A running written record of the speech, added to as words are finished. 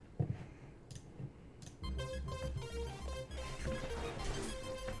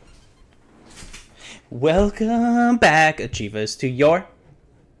Welcome back, Achievers, to your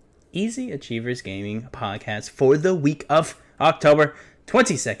Easy Achievers Gaming podcast for the week of October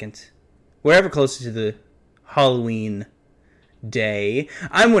 22nd. We're ever closer to the Halloween day.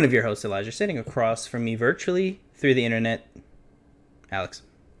 I'm one of your hosts, Elijah, sitting across from me virtually through the internet, Alex.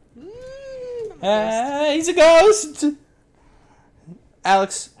 He's a ghost!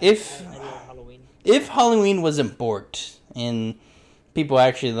 Alex, if Halloween wasn't borked and people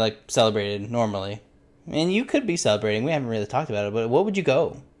actually celebrated normally, and you could be celebrating, we haven't really talked about it, but what would you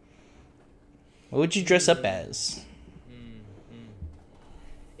go? What would you dress up as?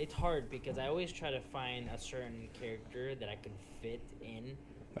 It's hard because I always try to find a certain character that I can fit in.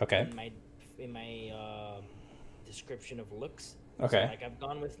 Okay. In my description of looks. Okay. So, I've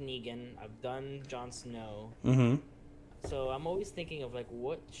gone with Negan. I've done Jon Snow. Mm-hmm. So I'm always thinking of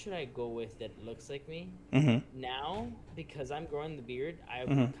what should I go with that looks like me. Mm-hmm. Now, because I'm growing the beard,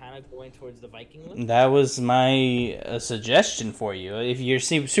 I'm kind of going towards the Viking look. That was my suggestion for you. If you're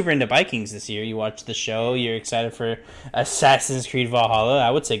super into Vikings this year, you watch the show, you're excited for Assassin's Creed Valhalla, I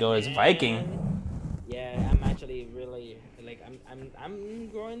would say go as Viking. Yeah, I'm actually really I'm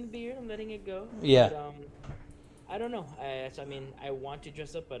growing the beard. I'm letting it go. Yeah. But, I don't know. I want to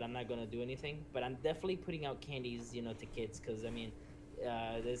dress up, but I'm not gonna do anything. But I'm definitely putting out candies, to kids, because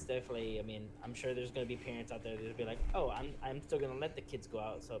there's definitely. I'm sure there's gonna be parents out there that'll be like, "Oh, I'm still gonna let the kids go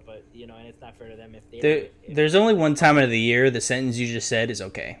out." So, but and it's not fair to them if they. There's only one time of the year the sentence you just said is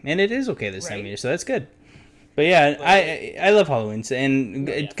okay, and it is okay this time of year, so that's good. But yeah, I love Halloween, and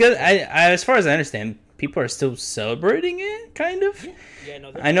it's good. I as far as I understand, people are still celebrating it, kind of. Yeah,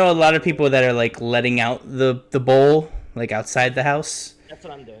 no, I know a lot of people that are letting out the bowl outside the house. That's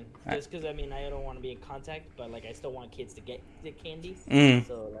what I'm doing. Just because I don't want to be in contact, but I still want kids to get the candy.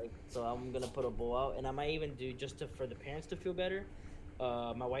 So I'm gonna put a bowl out, and I might even do for the parents to feel better.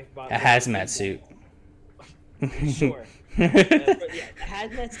 My wife bought a hazmat suit. Sure.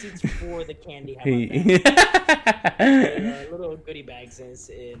 Hazmat suits for the candy. How about that? Little goodie bags, and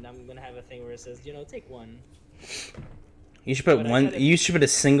I'm gonna have a thing where it says, take one. You should put You should put a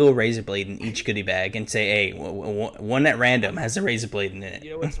single razor blade in each goodie bag and say, "Hey, one at random has a razor blade in it."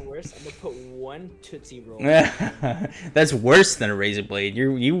 You know what's worse? I'm gonna put one Tootsie Roll. That's worse than a razor blade.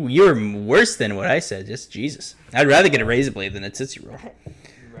 You're worse than what I said. Just Jesus. I'd rather get a razor blade than a Tootsie Roll.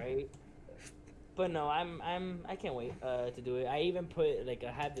 Right. But no, I can't wait to do it. I even put I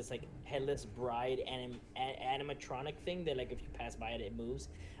have this headless bride animatronic thing that if you pass by it moves.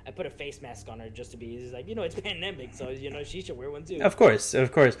 I put a face mask on her just to be it's pandemic, so she should wear one too. Of course.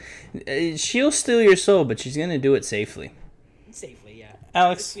 She'll steal your soul, but she's gonna do it safely. Safely, yeah.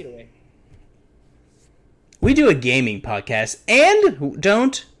 Alex, 6 feet away. We do a gaming podcast, and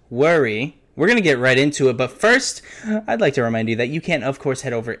don't worry. We're going to get right into it, but first, I'd like to remind you that you can, of course,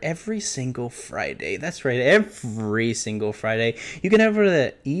 head over every single Friday. That's right, every single Friday. You can head over to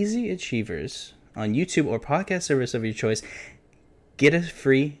the Easy Achievers on YouTube or podcast service of your choice. Get a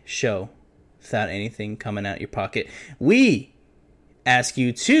free show without anything coming out your pocket. We ask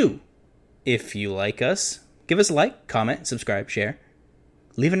you to, if you like us, give us a like, comment, subscribe, share.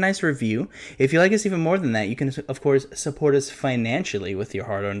 Leave a nice review. If you like us even more than that, you can, of course, support us financially with your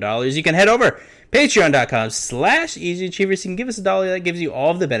hard-earned dollars. You can head over patreon.com/easyachievers. You can give us $1. That gives you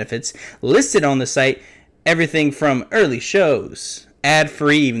all of the benefits listed on the site. Everything from early shows,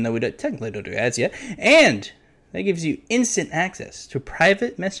 ad-free, even though we technically don't do ads yet, and that gives you instant access to a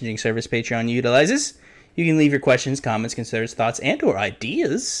private messaging service Patreon utilizes. You can leave your questions, comments, concerns, thoughts, and or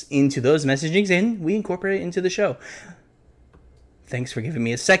ideas into those messagings, and we incorporate it into the show. Thanks for giving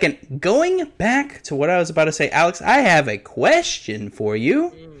me a second. Going back to what I was about to say, Alex, I have a question for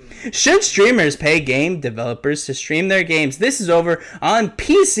you. Should streamers pay game developers to stream their games? This is over on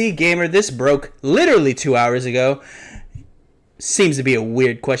PC Gamer. This broke literally 2 hours ago. Seems to be a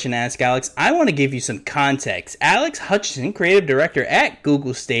weird question to ask, Alex. I want to give you some context. Alex Hutchinson, creative director at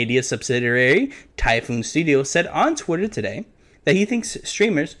Google Stadia subsidiary Typhoon Studio, said on Twitter today that he thinks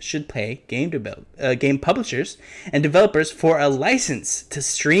streamers should pay game publishers and developers for a license to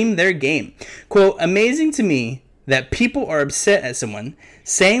stream their game. Quote, amazing to me that people are upset at someone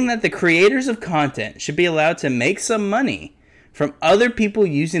saying that the creators of content should be allowed to make some money from other people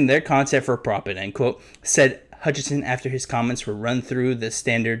using their content for profit, end quote, said Hutchinson after his comments were run through the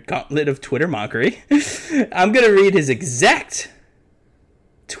standard gauntlet of Twitter mockery. I'm going to read his exact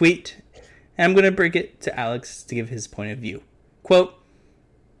tweet, and I'm going to bring it to Alex to give his point of view. Quote,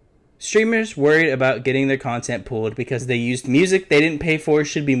 streamers worried about getting their content pulled because they used music they didn't pay for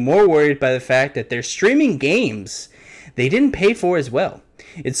should be more worried by the fact that they're streaming games they didn't pay for as well.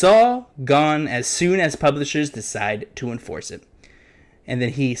 It's all gone as soon as publishers decide to enforce it. And then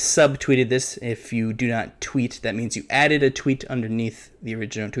he subtweeted this. If you do not tweet, that means you added a tweet underneath the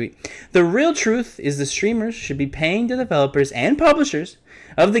original tweet. The real truth is the streamers should be paying the developers and publishers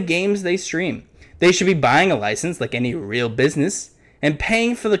of the games they stream. They should be buying a license like any real business and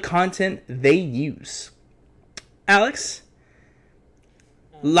paying for the content they use. Alex,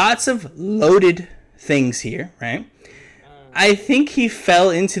 lots of loaded things here, right? I think he fell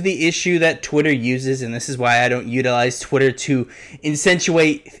into the issue that Twitter uses, and this is why I don't utilize Twitter to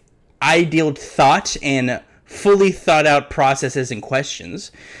accentuate ideal thought and fully thought out processes and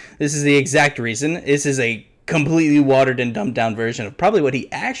questions. This is the exact reason. This is a completely watered and dumbed down version of probably what he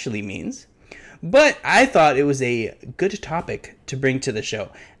actually means. But I thought it was a good topic to bring to the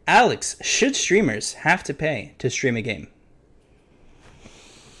show. Alex, should streamers have to pay to stream a game?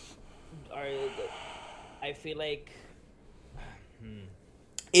 I feel like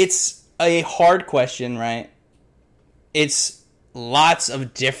it's a hard question, right? It's lots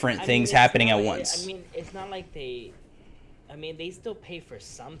of different things happening at once. I mean, it's not like they still pay for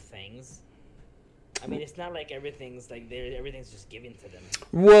some things. I mean, it's not like everything's just given to them.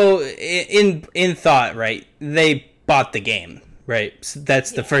 Well, in thought, right? They bought the game, right? So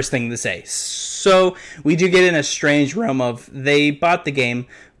that's the first thing to say. So we do get in a strange realm of they bought the game,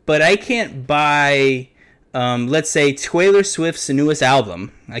 but I can't buy, let's say, Taylor Swift's newest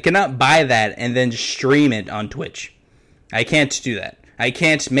album. I cannot buy that and then stream it on Twitch. I can't do that. I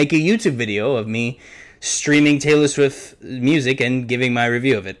can't make a YouTube video of me streaming Taylor Swift music and giving my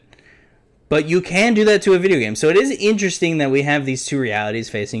review of it. But you can do that to a video game. So it is interesting that we have these two realities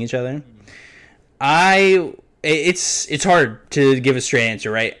facing each other. It's hard to give a straight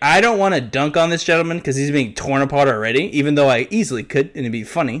answer, right? I don't want to dunk on this gentleman because he's being torn apart already, even though I easily could, and it'd be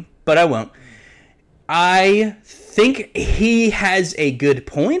funny, but I won't. I think he has a good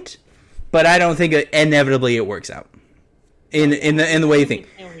point, but I don't think inevitably it works out in the way you think.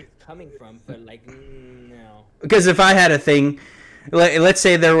 I know where he's coming from, but no. Because if I had a thing, let's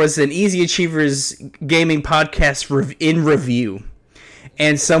say there was an Easy Achievers gaming podcast in review,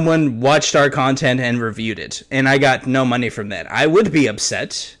 and someone watched our content and reviewed it, and I got no money from that, I would be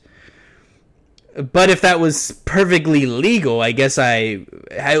upset. But if that was perfectly legal, I guess I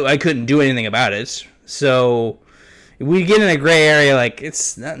couldn't do anything about it. So we get in a gray area, like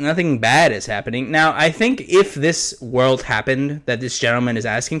nothing bad is happening. Now, I think if this world happened that this gentleman is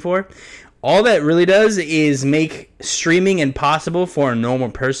asking for, all that really does is make streaming impossible for a normal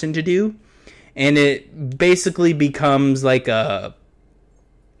person to do. And it basically becomes like a...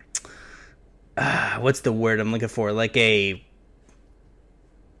 what's the word I'm looking for? Like a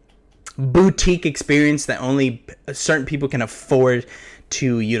boutique experience that only certain people can afford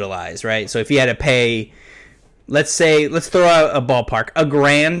to utilize, right? So if you had to pay, let's throw out a ballpark,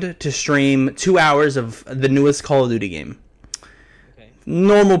 $1,000 to stream 2 hours of the newest Call of Duty game.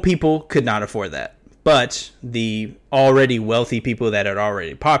 Normal people could not afford that, but the already wealthy people that are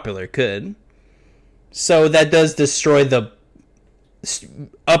already popular could. So that does destroy the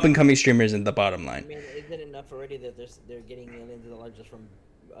up-and-coming streamers in the bottom line. I mean, isn't it enough already that they're getting millions of dollars just from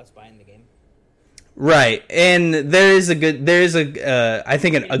us buying the game? Right, and there is a good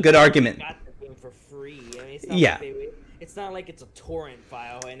argument. Got the game for free. I mean, it's not like it's a torrent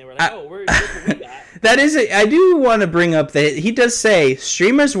file, and they were like, look what we got. I do want to bring up that he does say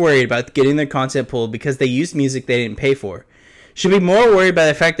streamers worried about getting their content pulled because they used music they didn't pay for. Should be more worried by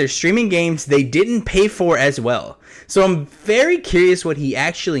the fact they're streaming games they didn't pay for as well. So I'm very curious what he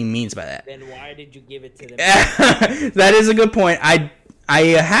actually means by that. Then why did you give it to them? That is a good point. I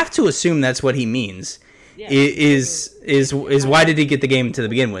have to assume that's what he means. Yeah, is why did he get the game to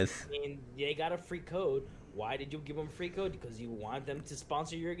begin with? I mean, they got a free code. Why did you give them free code? Because you want them to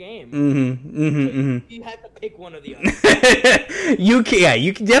sponsor your game. You have to pick one or the other. You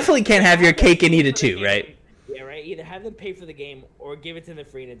definitely can't have your cake and eat it too, right? Yeah, right. Either have them pay for the game or give it to them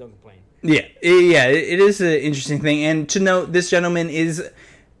free and don't complain. Yeah. It is an interesting thing, and to note, this gentleman is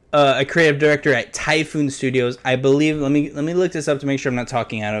a creative director at Typhoon Studios. I believe. Let me look this up to make sure I'm not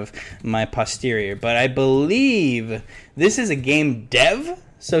talking out of my posterior, but I believe this is a game dev.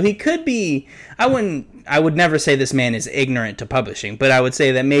 So he could be. I would never say this man is ignorant to publishing, but I would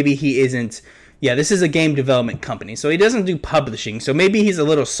say that maybe he isn't. Yeah, this is a game development company, so he doesn't do publishing. So maybe he's a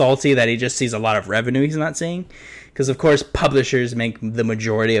little salty that he just sees a lot of revenue he's not seeing, because of course publishers make the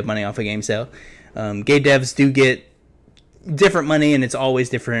majority of money off a game sale. Game devs do get different money, and it's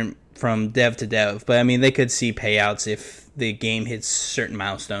always different from dev to dev. But I mean, they could see payouts if the game hits certain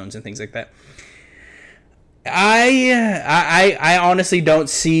milestones and things like that. I honestly don't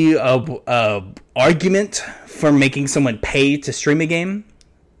see a argument for making someone pay to stream a game.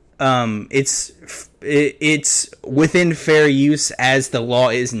 it's within fair use as the law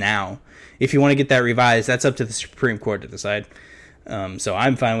is now. If you want to get that revised, that's up to the Supreme Court to decide. So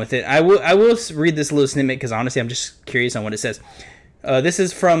I'm fine with it. I will read this little snippet because honestly, I'm just curious on what it says. This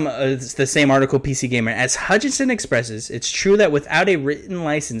is from the same article, PC Gamer. As Hutchinson expresses, it's true that without a written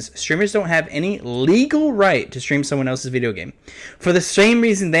license, streamers don't have any legal right to stream someone else's video game. For the same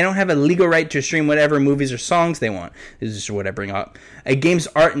reason, they don't have a legal right to stream whatever movies or songs they want. This is what I bring up. A game's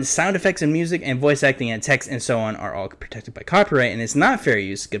art and sound effects and music and voice acting and text and so on are all protected by copyright, and it's not fair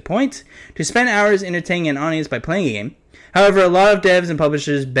use. Good point. To spend hours entertaining an audience by playing a game. However, a lot of devs and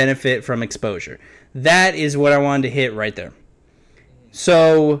publishers benefit from exposure. That is what I wanted to hit right there.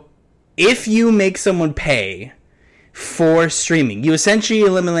 So, if you make someone pay for streaming, you essentially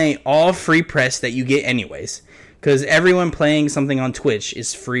eliminate all free press that you get anyways. Because everyone playing something on Twitch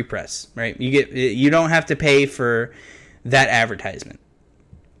is free press, right? You don't have to pay for that advertisement.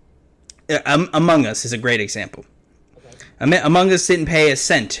 Among Us is a great example. Okay. Among Us didn't pay a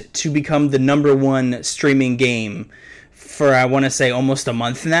cent to become the #1 streaming game for, I want to say, almost a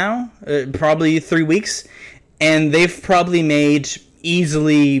month now. Probably 3 weeks. And they've probably made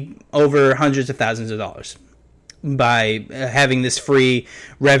easily over hundreds of thousands of dollars by having this free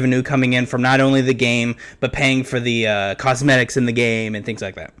revenue coming in from not only the game, but paying for the cosmetics in the game and things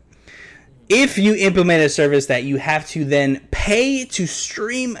like that. If you implement a service that you have to then pay to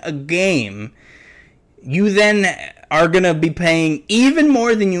stream a game, you then are going to be paying even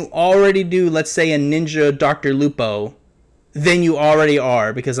more than you already do, let's say a Ninja Dr. Lupo, than you already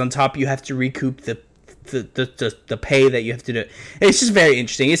are, because on top you have to recoup the pay that you have to do. It's just very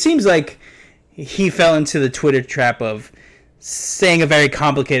interesting. It seems like he fell into the Twitter trap of saying a very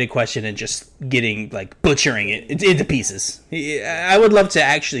complicated question and just getting, like, butchering it into pieces. I would love to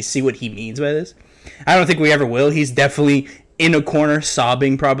actually see what he means by this. I don't think we ever will. He's definitely in a corner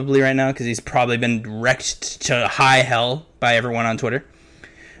sobbing probably right now because he's probably been wrecked to high hell by everyone on Twitter.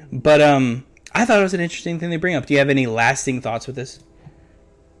 But I thought it was an interesting thing to bring up. Do you have any lasting thoughts with this?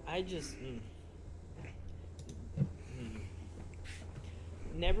 I just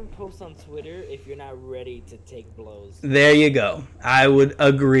never post on Twitter if you're not ready to take blows. There you go. I would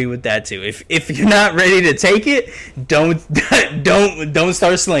agree with that too. If you're not ready to take it, don't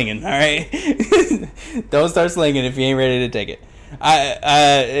start slinging. All right, don't start slinging if you ain't ready to take it.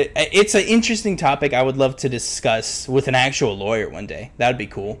 It's an interesting topic. I would love to discuss with an actual lawyer one day. That'd be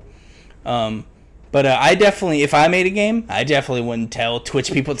cool. But I definitely, if I made a game, I definitely wouldn't tell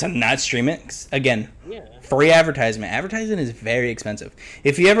Twitch people to not stream it. Again, free advertisement. Advertising is very expensive.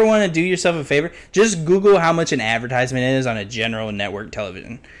 If you ever want to do yourself a favor, just Google how much an advertisement is on a general network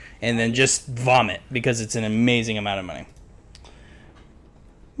television. And then just vomit, because it's an amazing amount of money.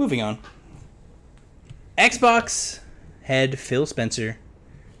 Moving on. Xbox head Phil Spencer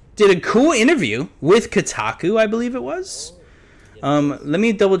did a cool interview with Kotaku, I believe it was. Let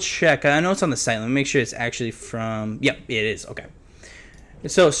me double check. I know it's on the site. Let me make sure it's actually from... Yep, it is. Okay.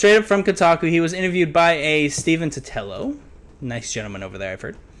 So, straight up from Kotaku, he was interviewed by a Stephen Totelo. Nice gentleman over there, I've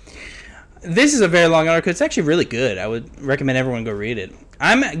heard. This is a very long article. It's actually really good. I would recommend everyone go read it.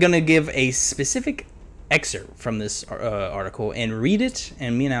 I'm going to give a specific excerpt from this article and read it,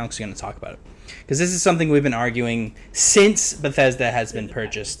 and me and Alex are going to talk about it. Because this is something we've been arguing since Bethesda has been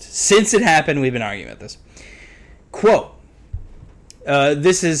purchased. Since it happened, we've been arguing about this. Quote.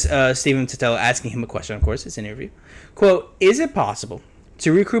 This is Stephen Totelo asking him a question, of course. It's an interview. Quote, is it possible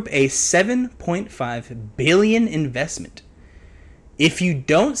to recoup a $7.5 billion investment if you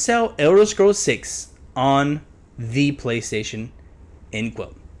don't sell Elder Scrolls 6 on the PlayStation? End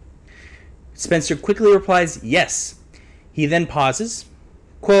quote. Spencer quickly replies, yes. He then pauses.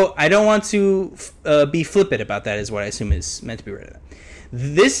 Quote, I don't want to be flippant about that, is what I assume is meant to be read.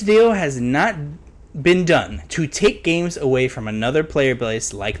 This deal has not been done to take games away from another player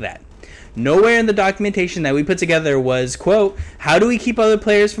base like that. Nowhere in the documentation that we put together was, quote, how do we keep other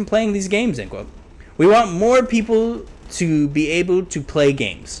players from playing these games, end quote. We want more people to be able to play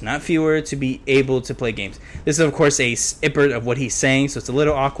games, not fewer to be able to play games. This is, of course, a snippet of what he's saying, so it's a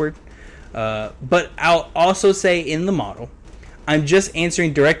little awkward. But I'll also say in the model, I'm just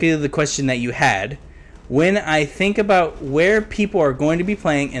answering directly to the question that you had. When I think about where people are going to be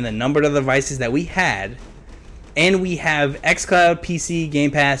playing and the number of devices that we had, and we have xCloud, PC,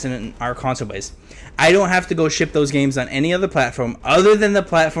 Game Pass, and our console base, I don't have to go ship those games on any other platform other than the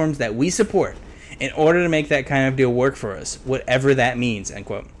platforms that we support in order to make that kind of deal work for us, whatever that means, end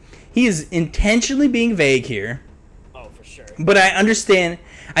quote. He is intentionally being vague here. Oh, for sure. But I understand.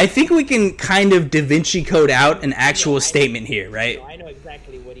 I think we can kind of Da Vinci Code out an actual statement here, right? I know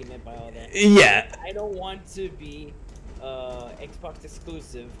exactly what he meant by all that. Yeah. I don't want to be Xbox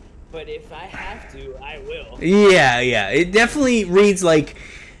exclusive, but if I have to, I will. Yeah. It definitely reads like,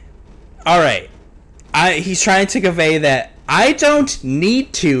 all right, he's trying to convey that I don't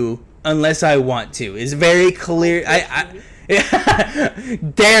need to unless I want to. It's very clear.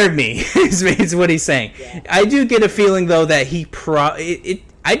 Dare me is what he's saying. Yeah. I do get a feeling though that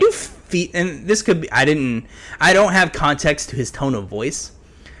I do feel, and this could be, I don't have context to his tone of voice,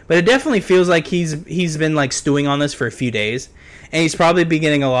 but it definitely feels like he's been like stewing on this for a few days, and he's probably been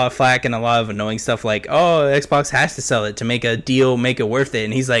getting a lot of flack and a lot of annoying stuff like, oh, Xbox has to sell it to make a deal, make it worth it,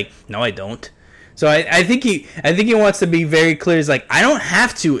 and he's like, no, I don't. So I think he wants to be very clear. He's like, I don't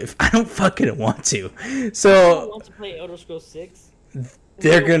have to if I don't fucking want to. So I want to play Elder Scrolls 6.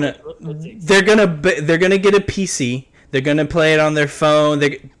 they're gonna get a PC. They're gonna play it on their phone.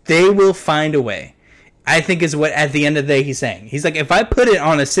 They will find a way. I think is what at the end of the day he's saying. He's like, if I put it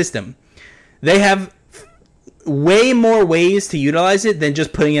on a system, they have way more ways to utilize it than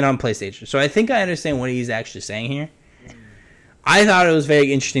just putting it on PlayStation. So I think I understand what he's actually saying here. I thought it was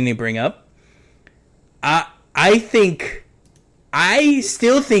very interesting to bring up. I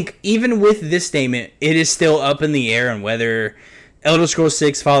still think, even with this statement, it is still up in the air on whether Elder Scrolls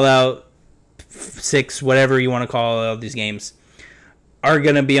 6, Fallout 6, whatever you want to call all these games, are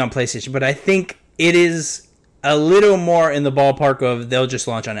going to be on PlayStation. But I think it is a little more in the ballpark of they'll just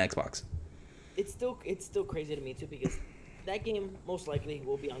launch on Xbox. It's still crazy to me, too, because that game most likely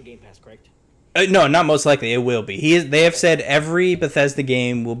will be on Game Pass, correct? No, not most likely. It will be. They have said every Bethesda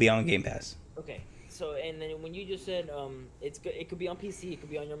game will be on Game Pass. Okay. So, and then when you just said it could be on PC, it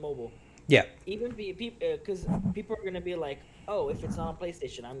could be on your mobile. Yeah. Even because people are gonna be like, oh, if it's not on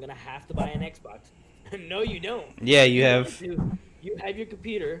PlayStation, I'm gonna have to buy an Xbox. No, you don't. Yeah, you have your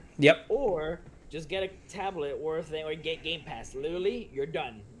computer. Yep. Or just get a tablet or a thing, or get Game Pass. Literally, you're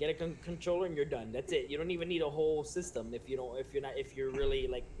done. Get a controller and you're done. That's it. You don't even need a whole system if you're really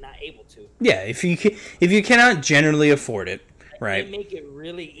like not able to. Yeah, if you cannot generally afford it. Right. They make it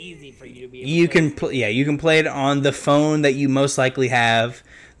really easy for you to be able you to play. You can play it on the phone that you most likely have.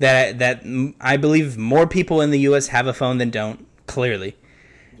 That I believe more people in the U.S. have a phone than don't. Clearly,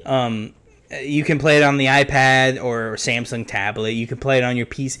 yeah. You can play it on the iPad or Samsung tablet. You can play it on your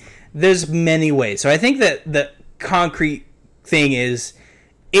PC. There's many ways. So I think that the concrete thing is,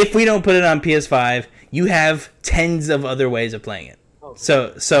 if we don't put it on PS5, you have tens of other ways of playing it. Okay.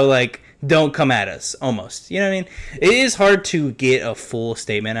 So like, don't come at us, almost. You know what I mean? It is hard to get a full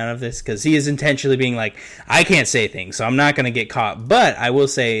statement out of this, because he is intentionally being like, I can't say things, so I'm not going to get caught, but I will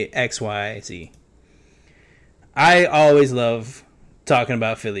say X, Y, Z. I always love talking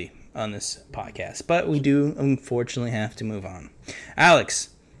about Philly on this podcast, but we do unfortunately have to move on. Alex,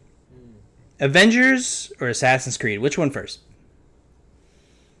 Avengers or Assassin's Creed? Which one first?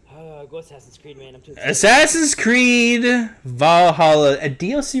 Go Assassin's Creed, man. I'm too excited. Assassin's Creed Valhalla. A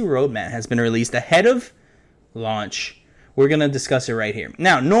DLC roadmap has been released ahead of launch. We're going to discuss it right here.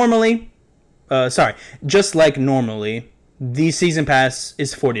 Now, just like normally, the Season Pass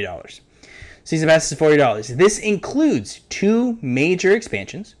is $40. Season Pass is $40. This includes 2 major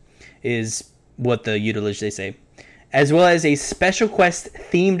expansions, is what the utilage they say, as well as a special quest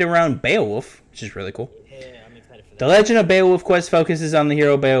themed around Beowulf, which is really cool. The Legend of Beowulf quest focuses on the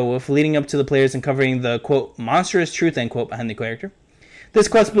hero Beowulf, leading up to the players uncovering the, quote, monstrous truth, end quote, behind the character. This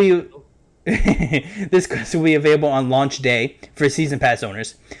quest will be available on launch day for Season Pass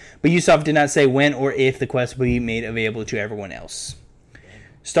owners, but Ubisoft did not say when or if the quest will be made available to everyone else.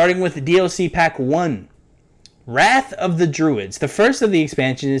 Starting with DLC Pack 1, Wrath of the Druids. The first of the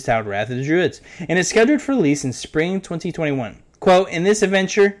expansion is titled Wrath of the Druids, and is scheduled for release in spring 2021. Quote, in this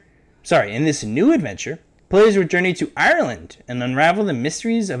new adventure, players will journey to Ireland and unravel the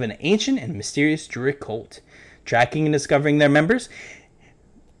mysteries of an ancient and mysterious Druid cult, tracking and discovering their members.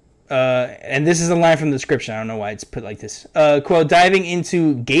 And this is a line from the description. I don't know why it's put like this. Quote, diving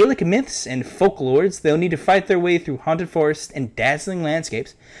into Gaelic myths and folklores, they'll need to fight their way through haunted forests and dazzling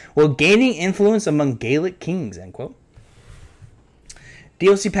landscapes while gaining influence among Gaelic kings, end quote.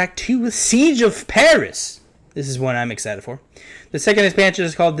 DLC Pack 2 with Siege of Paris. This is one I'm excited for. The second expansion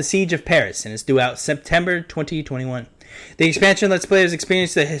is called The Siege of Paris, and is due out September 2021. The expansion lets players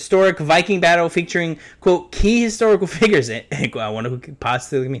experience the historic Viking battle featuring, quote, key historical figures. I wonder who could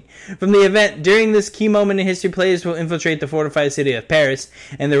possibly mean. From the event, during this key moment in history, players will infiltrate the fortified city of Paris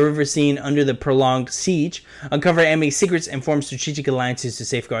and the river scene under the prolonged siege, uncover enemy secrets, and form strategic alliances to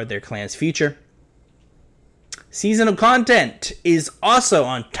safeguard their clan's future. Seasonal content is also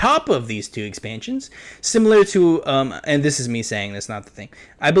on top of these 2 expansions, similar to, and this is me saying that's not the thing,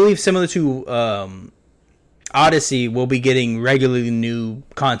 I believe similar to Odyssey will be getting regularly new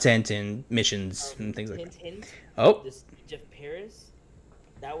content and missions and things like that. Hint. Oh, Paris,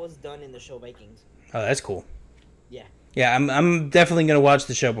 that was done in the show Vikings. Oh, that's cool. Yeah. Yeah, I'm definitely going to watch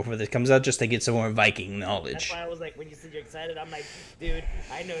the show before this comes out just to get some more Viking That's knowledge. why I was like, when you said you're excited, I'm like, dude,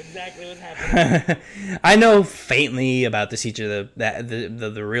 I know exactly what's happening. I know faintly about the Siege of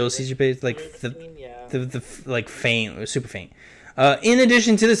the real Siege of Paris, like the like faint, super faint. In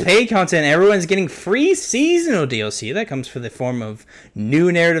addition to this paid content, everyone's getting free seasonal DLC that comes for the form of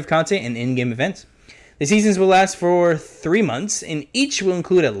new narrative content and in-game events. The seasons will last for 3 months, and each will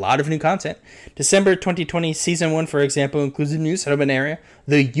include a lot of new content. December 2020 Season 1, for example, includes a new settlement area,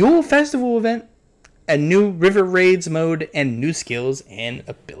 the Yule Festival event, a new River Raids mode, and new skills and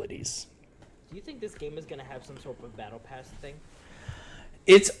abilities. Do you think this game is going to have some sort of battle pass thing?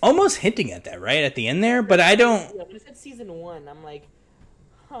 It's almost hinting at that, right, at the end there, but I don't... Yeah, when it said Season 1, I'm like,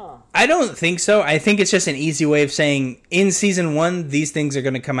 huh. I don't think so. I think it's just an easy way of saying, in Season 1, these things are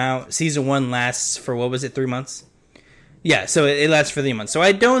going to come out. Season 1 lasts for, 3 months? Yeah, so it lasts for 3 months. So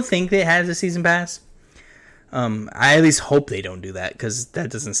I don't think it has a Season Pass. I at least hope they don't do that, because that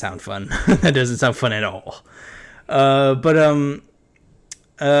doesn't sound fun. That doesn't sound fun at all. I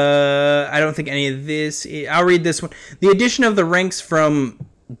don't think any of this... I'll read this one. The addition of the ranks from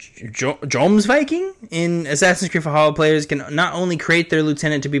Jomsviking in Assassin's Creed Valhalla players can not only create their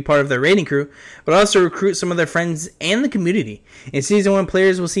lieutenant to be part of their raiding crew, but also recruit some of their friends and the community. In Season 1,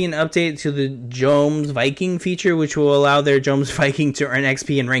 players will see an update to the Jomsviking feature, which will allow their Jomsviking to earn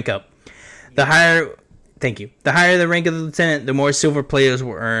XP and rank up. The higher the rank of the lieutenant, the more silver players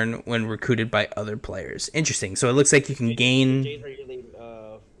will earn when recruited by other players. Interesting. So it looks like you can gain... Jays are really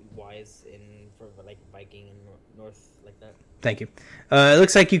wise for like Viking and North like that. Thank you. It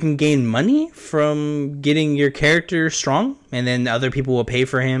looks like you can gain money from getting your character strong, and then other people will pay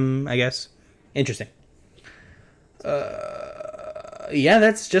for him, I guess. Interesting. Yeah,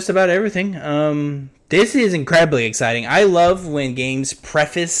 that's just about everything. This is incredibly exciting. I love when games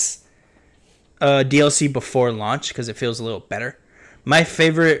preface DLC before launch, because it feels a little better. My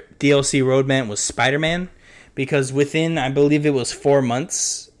favorite DLC roadmap was Spider-Man, because within, I believe it was 4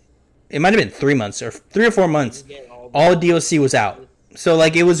 months, it might have been 3 months, or 3 or 4 months, all DLC was out. So,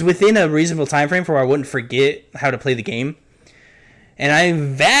 like, it was within a reasonable time frame for where I wouldn't forget how to play the game. And I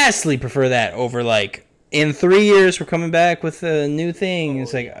vastly prefer that over, like, in 3 years we're coming back with a new thing.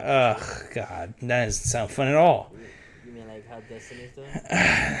 It's like, ugh, God, that doesn't sound fun at all. You mean like how Destiny's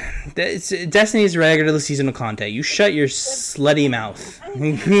doing? Destiny's regular seasonal content. You shut your slutty mouth.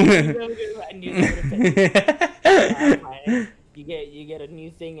 You get a new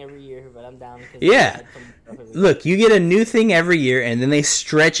thing every year, but I'm down. Yeah. Look, you get a new thing every year, and then they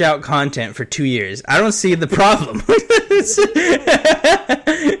stretch out content for 2 years. I don't see the problem.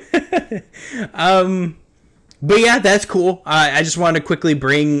 But yeah, that's cool. I just wanted to quickly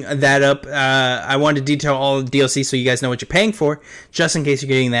bring that up. I wanted to detail all the DLC so you guys know what you're paying for, just in case you're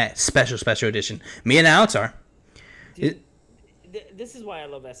getting that special edition. Me and Alex are. Dude, this is why I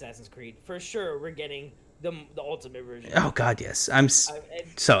love Assassin's Creed. For sure, we're getting the ultimate version. Oh God, yes. I'm so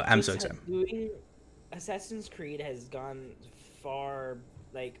excited. Assassin's Creed has gone far,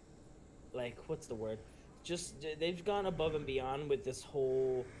 like what's the word? Just they've gone above and beyond with this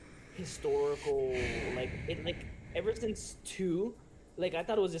whole historical, like ever since 2, like I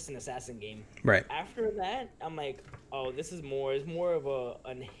thought it was just an assassin game. Right. After that, I'm like, oh, this is more. It's more of a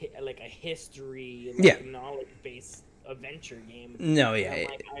history, knowledge based adventure game. No, yeah.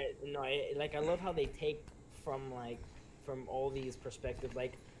 I love how they take from all these perspectives.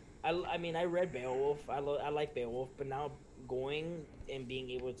 Like, I mean, I read Beowulf. I like Beowulf, but now going and being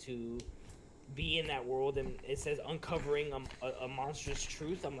able to be in that world, and it says uncovering a monstrous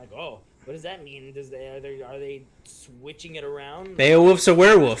truth. I'm like, oh, what does that mean? Are they switching it around? Beowulf's a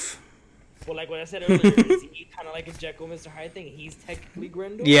werewolf. Well, like what I said earlier, is he kind of like a Jekyll, Mr. Hyde thing? He's technically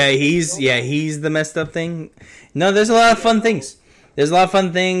Grendel. Yeah, he's the messed up thing. No, there's a lot of fun things.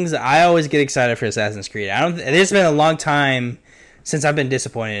 I always get excited for Assassin's Creed. There's been a long time since I've been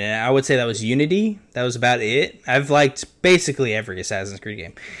disappointed, and I would say that was Unity. That was about it. I've liked basically every Assassin's Creed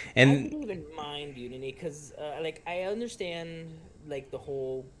game, and I don't even mind Unity because, I understand the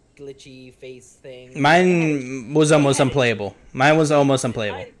whole glitchy face thing. Mine was almost unplayable. Mine was, and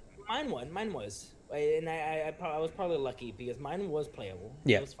I was probably lucky because mine was playable.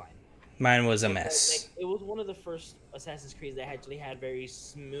 Yeah, it was fine. Mine was a mess. It was one of the first Assassin's Creed that actually had very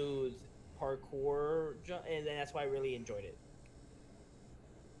smooth parkour, and that's why I really enjoyed it.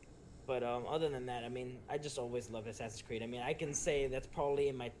 But other than that, I mean, I just always loved Assassin's Creed. I mean, I can say that's probably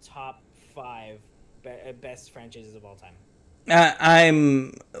in my top 5 best franchises of all time.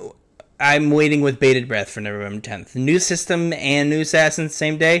 I'm waiting with bated breath for November 10th. New system and new Assassin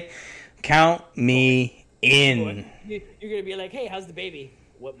same day. Count me In. You're gonna be like, hey, how's the baby?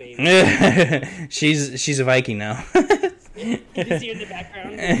 What baby? she's a Viking now. You can see her in the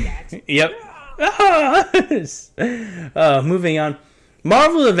background. Yep. Moving on.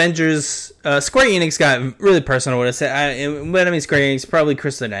 Marvel Avengers. Square Enix got really personal with us. What I mean, Square Enix, probably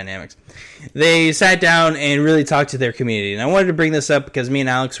Crystal Dynamics. They sat down and really talked to their community, and I wanted to bring this up because me and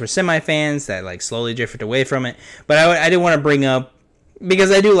Alex were semi-fans that like slowly drifted away from it. But I didn't want to bring up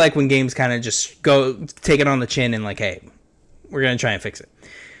because I do like when games kind of just go take it on the chin and like, hey, we're gonna try and fix it.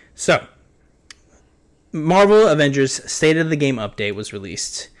 So, Marvel Avengers State of the Game update was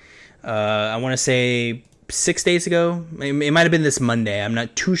released. I want to say 6 days ago. It might have been this Monday. I'm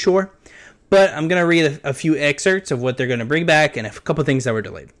not too sure. But I'm going to read a few excerpts of what they're going to bring back and a couple things that were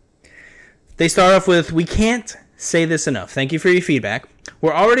delayed. They start off with, we can't say this enough. Thank you for your feedback.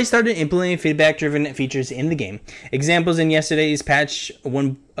 We're already started implementing feedback-driven features in the game. Examples in yesterday's patch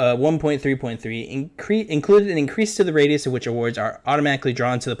 1.3.3 included an increase to the radius of which awards are automatically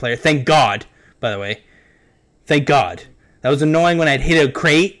drawn to the player. Thank God, by the way. Thank God. That was annoying when I'd hit a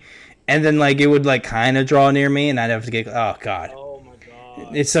crate and then like it would like kind of draw near me and I'd have to get, oh God. Oh my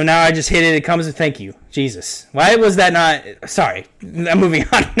God. So now I just hit it. It comes with thank you. Jesus. Why was that not? Sorry. I'm moving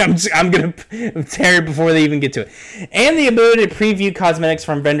on. I'm going to tear it before they even get to it. And the ability to preview cosmetics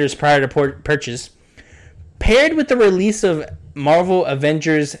from vendors prior to purchase. Paired with the release of Marvel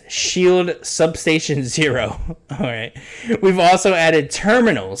Avengers Shield Substation Zero. All right. We've also added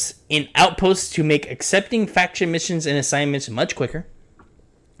terminals in Outposts to make accepting faction missions and assignments much quicker.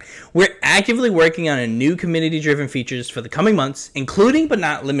 We're actively working on a new community-driven features for the coming months, including but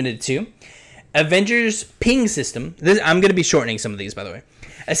not limited to Avengers Ping System. I'm going to be shortening some of these, by the way.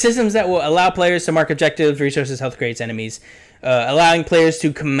 A system that will allow players to mark objectives, resources, health crates, enemies, allowing players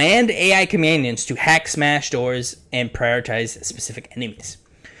to command AI companions to hack, smash doors, and prioritize specific enemies.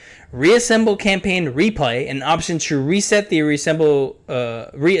 Reassemble campaign replay, an option to reset the reassemble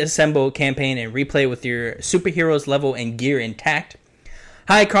campaign and replay with your superheroes level and gear intact.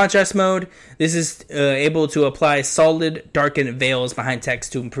 High contrast mode. This is able to apply solid darkened veils behind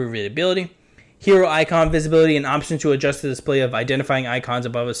text to improve readability. Hero icon visibility, an option to adjust the display of identifying icons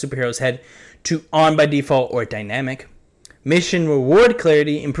above a superhero's head to on by default or dynamic. Mission reward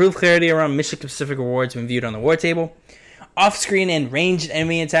clarity, improve clarity around mission-specific rewards when viewed on the war table. Off-screen and ranged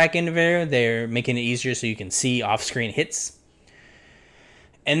enemy attack indicator, they're making it easier so you can see off-screen hits.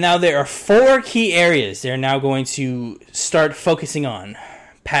 And now there are 4 key areas they're now going to start focusing on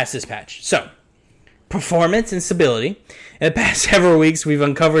past this patch. So, performance and stability. In the past several weeks, we've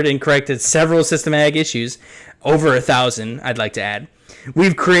uncovered and corrected several systematic issues, over 1,000, I'd like to add.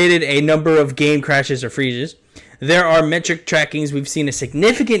 We've created a number of game crashes or freezes. There are metric trackings. We've seen a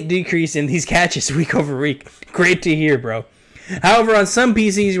significant decrease in these catches week over week. Great to hear, bro. However, on some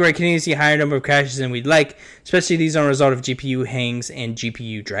PCs, we're continuing to see a higher number of crashes than we'd like, especially these are a result of GPU hangs and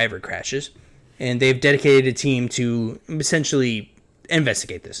GPU driver crashes. And they've dedicated a team to essentially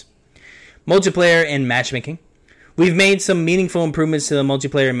investigate this. Multiplayer and matchmaking. We've made some meaningful improvements to the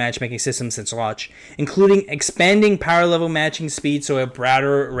multiplayer and matchmaking system since launch, including expanding power level matching speed so a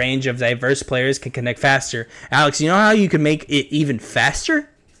broader range of diverse players can connect faster. Alex, you know how you can make it even faster?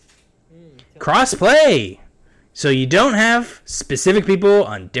 Cross-play! So you don't have specific people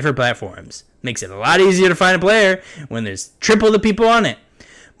on different platforms. Makes it a lot easier to find a player when there's triple the people on it.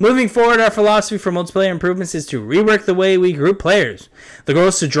 Moving forward, our philosophy for multiplayer improvements is to rework the way we group players. The goal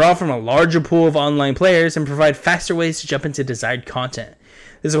is to draw from a larger pool of online players and provide faster ways to jump into desired content.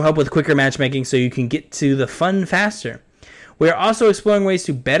 This will help with quicker matchmaking so you can get to the fun faster. We are also exploring ways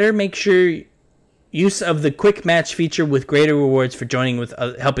to better make sure use of the quick match feature with greater rewards for joining with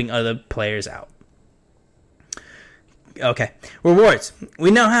helping other players out. Okay. Rewards.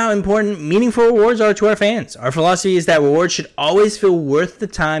 We know how important meaningful rewards are to our fans. Our philosophy is that rewards should always feel worth the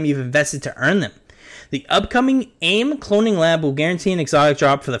time you've invested to earn them. The upcoming AIM Cloning Lab will guarantee an exotic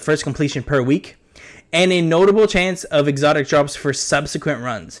drop for the first completion per week, and a notable chance of exotic drops for subsequent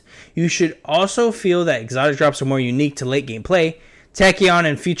runs. You should also feel that exotic drops are more unique to late game play. Tachyon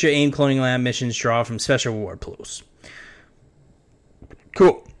and future AIM Cloning Lab missions draw from special reward pools.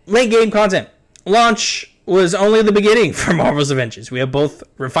 Cool. Late game content. Launch was only the beginning for Marvel's Avengers. We have both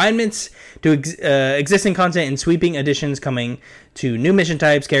refinements to existing content and sweeping additions coming to new mission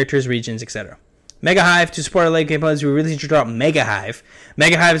types, characters, regions, etc. Mega Hive, to support our late game plans, we released to drop Mega Hive.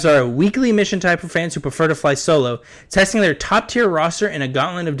 Mega Hives are a weekly mission type for fans who prefer to fly solo, testing their top-tier roster in a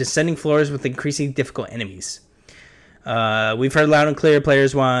gauntlet of descending floors with increasingly difficult enemies. We've heard loud and clear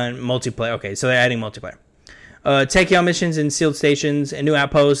players want multiplayer. Okay, so they're adding multiplayer. Tachyon missions in sealed stations and new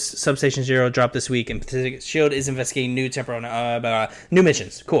outposts. Substation Zero dropped this week, and Pacific Shield is investigating new temporal new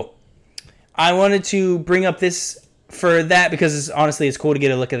missions. Cool. I wanted to bring up this for that because honestly, it's cool to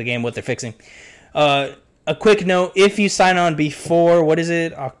get a look at the game, what they're fixing. A quick note: if you sign on before is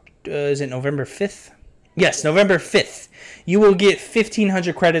it November 5th? Yes, November 5th. You will get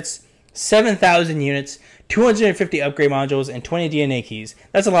 1,500 credits, 7,000 units, 250 upgrade modules, and 20 DNA keys.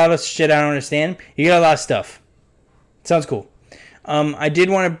 That's a lot of shit I don't understand. You get a lot of stuff. Sounds cool. I did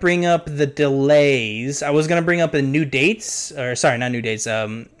want to bring up the delays. I was going to bring up the new dates. Or, sorry, not new dates.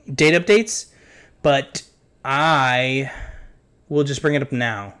 Date updates. But I will just bring it up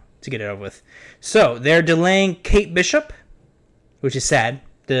now to get it over with. So, they're delaying Kate Bishop, which is sad.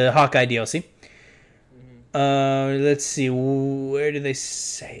 The Hawkeye DLC. Let's see. Where did they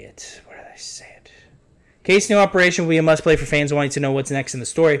say it? Kate's new operation will be a must-play for fans wanting to know what's next in the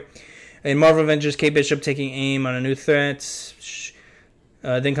story. In Marvel Avengers, Kate Bishop taking aim on a new threat.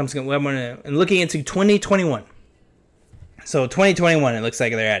 Then comes Webman and looking into 2021. So 2021, it looks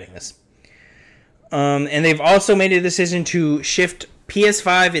like they're adding this. And they've also made a decision to shift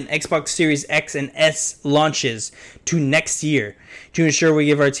PS5 and Xbox Series X and S launches to next year to ensure we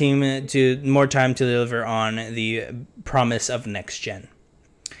give our team more time to deliver on the promise of next gen.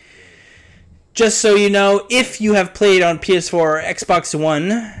 Just so you know, if you have played on PS4 or Xbox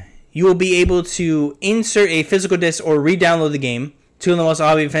One, you will be able to insert a physical disc or re-download the game. Two of the most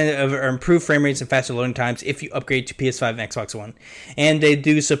obvious are improved frame rates and faster loading times if you upgrade to PS5 and Xbox One. And they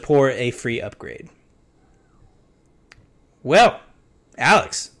do support a free upgrade. Well,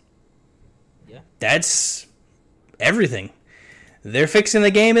 Alex. Yeah. That's everything. They're fixing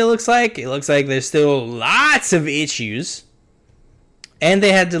the game, it looks like. It looks like there's still lots of issues. And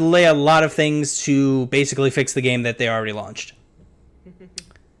they had to delay a lot of things to basically fix the game that they already launched.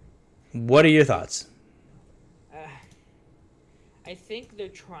 What are your thoughts? I think they're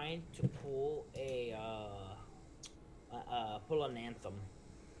trying to pull an Anthem.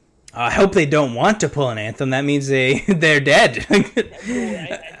 I hope they don't want to pull an Anthem. That means they're dead.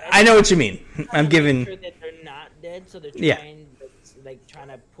 I know what you mean. I'm giving. Sure that they're not dead, so they're trying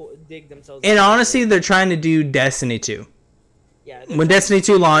to dig themselves. And honestly, they're trying to do Destiny 2. Yeah. When Destiny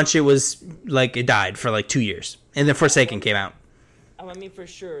 2 launched, it was like it died for like 2 years, and then Forsaken came out. I mean, for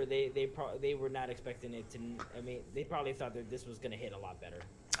sure, they were not expecting it to. I mean, they probably thought that this was going to hit a lot better.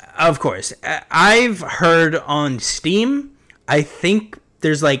 Of course, I've heard on Steam. I think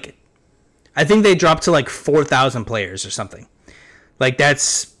they dropped to like 4,000 players or something. Like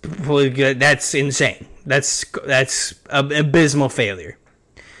that's insane. That's an abysmal failure.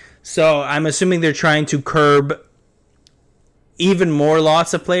 So I'm assuming they're trying to curb even more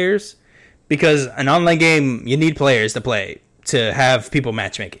lots of players, because an online game, you need players to play to have people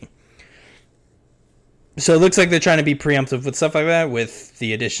matchmaking. So it looks like they're trying to be preemptive with stuff like that, with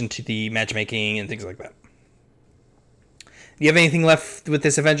the addition to the matchmaking and things like that. Do you have anything left with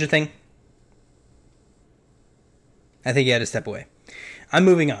this Avenger thing? I think you had to step away. I'm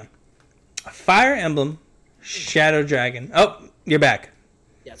moving on. Fire Emblem Shadow Dragon. Oh, you're back.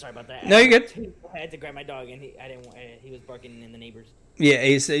 Yeah, sorry about that. No, you're good. I had to grab my dog, and he was barking in the neighbors. Yeah,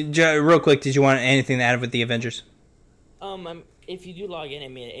 real quick, did you want anything to add with the Avengers? If you do log in,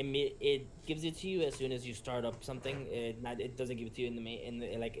 it gives it to you as soon as you start up something. It doesn't give it to you in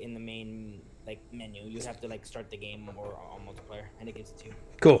the main menu. You have to start the game or on multiplayer, and it gives it to you.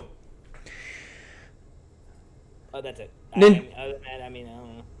 Cool. Oh, that's it. Other than that, I don't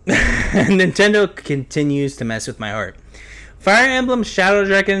know. Nintendo continues to mess with my heart. Fire Emblem Shadow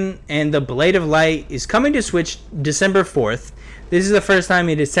Dragon and the Blade of Light is coming to Switch December 4th. This is the first time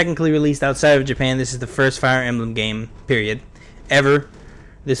it is technically released outside of Japan. This is the first Fire Emblem game, period, ever.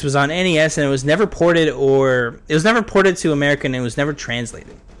 This was on NES, and it was never ported to American, and it was never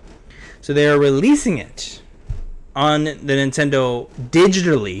translated. So they are releasing it on the Nintendo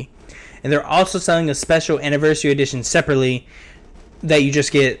digitally, and they're also selling a special anniversary edition separately that you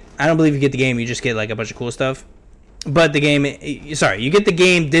just get. I don't believe you get the game, you just get a bunch of cool stuff. But you get the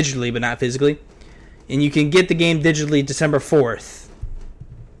game digitally, but not physically. And you can get the game digitally December 4th.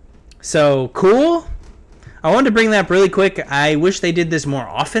 So, cool. I wanted to bring that up really quick. I wish they did this more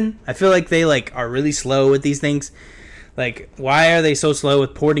often. I feel like they are really slow with these things. Why are they so slow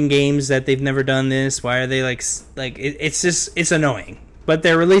with porting games that they've never done this? Why are they it's annoying. But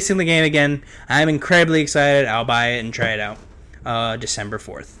they're releasing the game again. I'm incredibly excited. I'll buy it and try it out December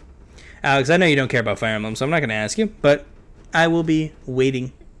 4th. Alex, I know you don't care about Fire Emblem, so I'm not going to ask you, but I will be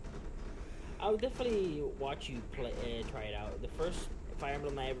waiting. I'll definitely watch you try it out. The first Fire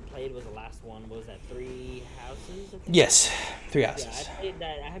Emblem I ever played was the last one. What was that, Three Houses? I think? Yes, Three Houses. Yeah, I played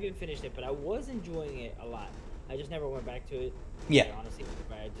that. I haven't finished it, but I was enjoying it a lot. I just never went back to it. Yeah. Honestly,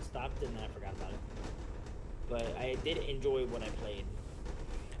 I just stopped and then I forgot about it. But I did enjoy what I played.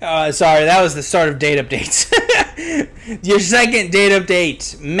 Sorry, that was the start of date updates. Your second date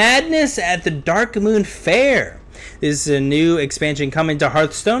update. Madness at the Darkmoon Faire. This is a new expansion coming to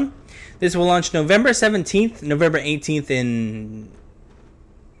Hearthstone. This will launch November 17th, November 18th in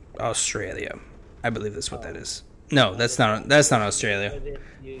Australia. I believe that's what that is. No, that's not Australia.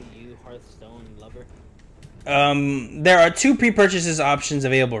 You Hearthstone lover. There are 2 pre-purchases options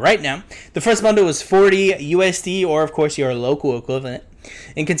available right now. The first bundle is 40 USD, or of course your local equivalent,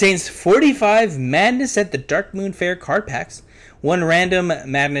 and contains 45 Madness at the Darkmoon Faire card packs, 1 random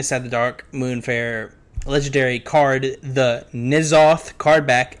Madness at the Darkmoon Faire legendary card, the N'Zoth card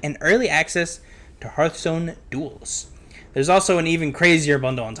back, and early access to Hearthstone duels. There's also an even crazier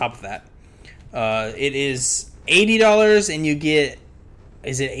bundle on top of that. It is $80, and you get,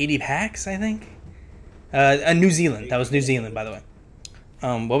 is it 80 packs, I think? New Zealand. That was New Zealand, by the way.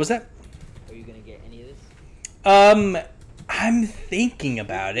 What was that? Are you going to get any of this? I'm thinking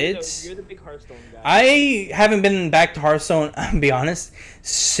about it. You're the big Hearthstone guy. I haven't been back to Hearthstone, I'll be honest,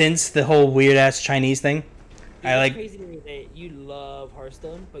 since the whole weird-ass Chinese thing. It's crazy to me that you love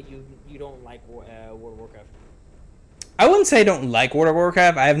Hearthstone, but you don't like World of Warcraft. I wouldn't say I don't like World of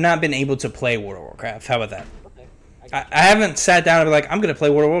Warcraft. I have not been able to play World of Warcraft. How about that? Okay. I haven't sat down and be like, I'm going to play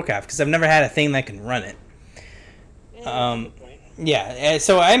World of Warcraft, because I've never had a thing that can run it. Yeah,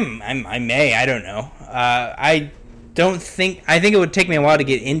 so I don't know. I think it would take me a while to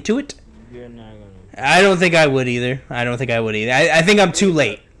get into it. You're not gonna. I don't think I would either. I think I'm too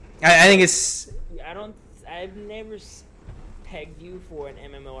late. I think it's... I've never pegged you for an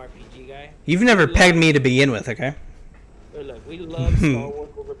MMORPG guy. You've never pegged me to begin with, okay? Look, we love Star Wars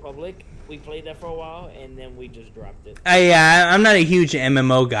Old Republic. We played that for a while, and then we just dropped it. I'm not a huge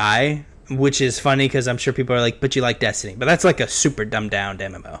MMO guy, which is funny because I'm sure people are like, but you like Destiny. But that's like a super dumbed down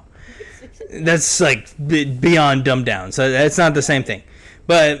MMO. That's like beyond dumbed down, so that's not the same thing.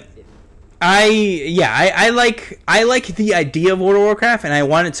 But I like the idea of World of Warcraft, and I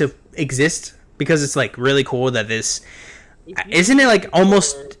want it to exist because it's like really cool that this isn't it like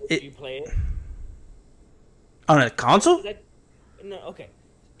almost you play it on a console. No, okay.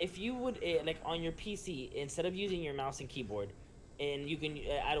 If you would like on your PC, instead of using your mouse and keyboard, and you can,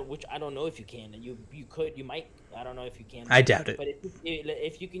 which I don't know if you can. You might. I don't know if you can. I doubt it. But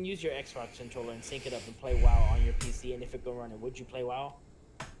if you can use your Xbox controller and sync it up and play WoW on your PC, and if it can run it, would you play WoW?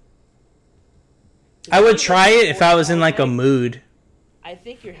 I would try it if I was in like a mood. I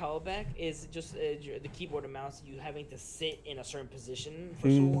think your hellback is just the keyboard and mouse. You having to sit in a certain position for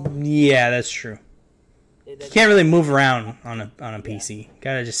so long. Yeah, that's true. You can't really move around on a PC. You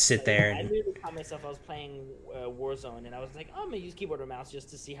gotta just sit there. I literally caught myself. I was playing Warzone, and I was like, oh, I'm gonna use keyboard or mouse just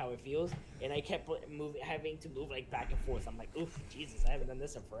to see how it feels. And I kept having to move like back and forth. I'm like, oof, Jesus, I haven't done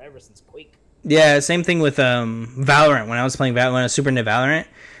this in forever since Quake. Yeah, same thing with Valorant. When I was playing Valorant, when I was super into Valorant,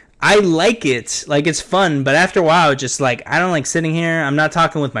 I like it. Like, it's fun, but after a while, just like, I don't like sitting here. I'm not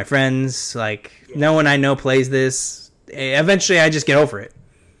talking with my friends. Like, no one I know plays this. Eventually, I just get over it.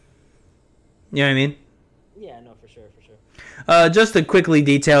 You know what I mean? Yeah, no, for sure. Just to quickly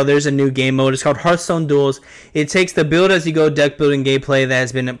detail, there's a new game mode. It's called Hearthstone Duels. It takes the build-as-you-go deck-building gameplay that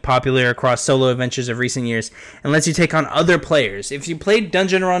has been popular across solo adventures of recent years and lets you take on other players. If you played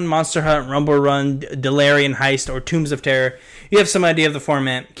Dungeon Run, Monster Hunt, Rumble Run, Delarian Heist, or Tombs of Terror, you have some idea of the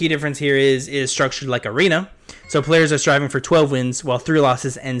format. Key difference here is structured like Arena, so players are striving for 12 wins, while 3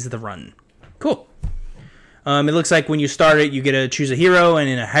 losses ends the run. Cool. It looks like when you start it, you get to choose a hero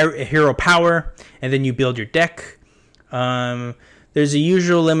and a hero power, and then you build your deck. There's a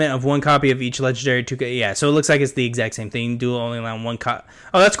usual limit of 1 copy of each legendary. So it looks like it's the exact same thing. Duel only allows 1 copy.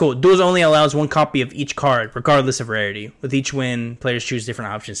 Oh, that's cool. Duels only allows 1 copy of each card, regardless of rarity. With each win, players choose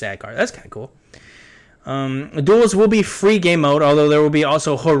different options to add cards. That's kind of cool. Duels will be free game mode, although there will be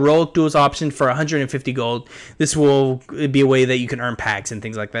also heroic duels option for 150 gold. This will be a way that you can earn packs and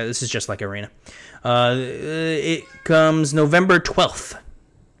things like that. This is just like Arena. It comes November 12th.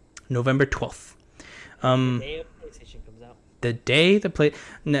 November 12th. The day PlayStation comes out. The day the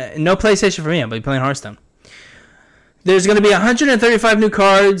no PlayStation for me. I'll be playing Hearthstone. There's going to be 135 new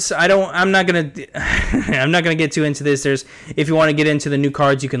cards. I'm not going to get too into this. If you want to get into the new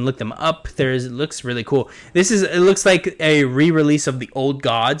cards, you can look them up. It looks really cool. It looks like a re-release of the old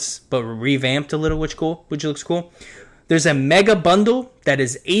gods, but revamped a little, which looks cool. There's a mega bundle that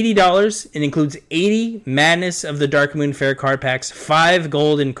is $80. It includes 80 Madness of the Darkmoon Faire card packs, 5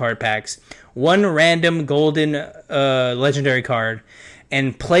 golden card packs, 1 random golden legendary card,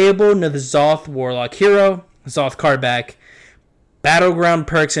 and playable N'Zoth Warlock hero, Zoth card back, battleground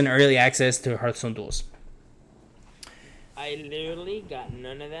perks, and early access to Hearthstone duels. I literally got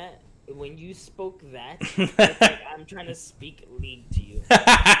none of that when you spoke that, it's like I'm trying to speak League to you.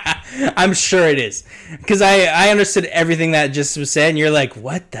 I'm sure it is, because I understood everything that just was said, and you're like,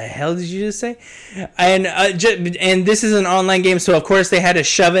 what the hell did you just say? And and this is an online game, so of course they had to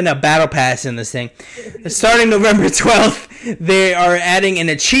shove in a battle pass in this thing. Starting November 12th, they are adding an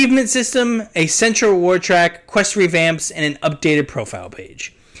achievement system, a central reward track, quest revamps, and an updated profile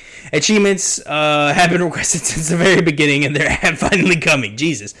page. Achievements have been requested since the very beginning, and they're finally coming.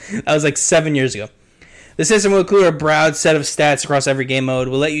 Jesus, that was like 7 years ago. The system will include a broad set of stats across every game mode,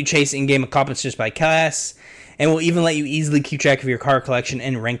 will let you chase in-game accomplishments by class, and will even let you easily keep track of your card collection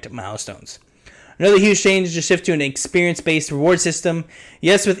and ranked milestones. Another huge change is to shift to an experience-based reward system.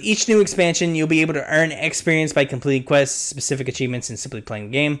 Yes, with each new expansion, you'll be able to earn experience by completing quests, specific achievements, and simply playing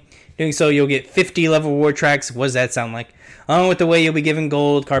the game. Doing so, you'll get 50 level reward tracks. What does that sound like? Along with the way you'll be given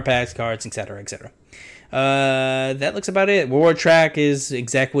gold, card packs, cards, etc., etc. That looks about it. Reward track is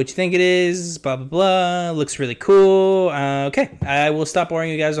exactly what you think it is. Blah, blah, blah. Looks really cool. Okay, I will stop boring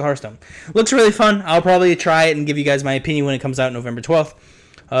you guys with Hearthstone. Looks really fun. I'll probably try it and give you guys my opinion when it comes out November 12th.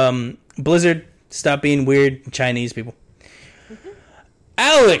 Blizzard, stop being weird Chinese people.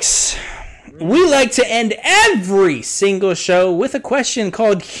 Alex, we like to end every single show with a question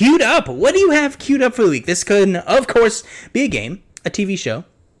called Queued Up. What do you have queued up for the week? This could, of course, be a game, a TV show,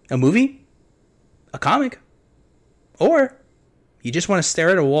 a movie, a comic, or you just want to stare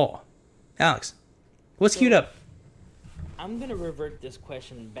at a wall. Alex, what's queued up? I'm going to revert this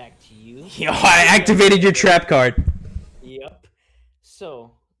question back to you. I activated your trap card. Yep.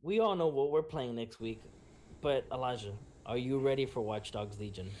 So, we all know what we're playing next week, but Elijah, are you ready for Watch Dogs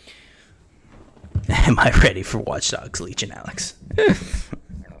Legion? Am I ready for Watch Dogs Legion, Alex?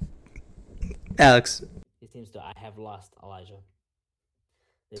 Alex. It seems to I have lost Elijah.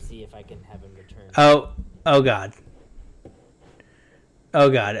 Let's see if I can have him return. Oh God. Oh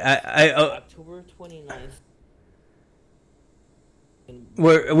God. October 29th.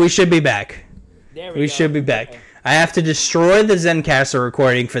 We should be back. There we go. Should be back. Okay. I have to destroy the Zencastr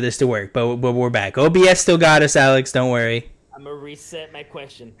recording for this to work, but we're back. OBS still got us, Alex. Don't worry. I'm gonna reset my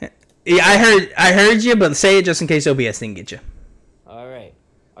question. Yeah, I heard you, but say it just in case OBS didn't get you. All right.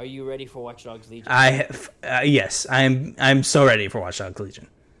 Are you ready for Watch Dogs Legion? Yes, I'm so ready for Watch Dogs Legion.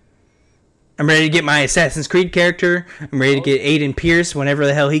 I'm ready to get my Assassin's Creed character. I'm ready to get Aiden Pierce whenever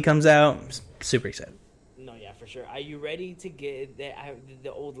the hell he comes out. I'm super excited. No, yeah, for sure. Are you ready to get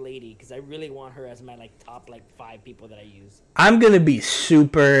the old lady? Because I really want her as my top 5 people that I use. I'm gonna be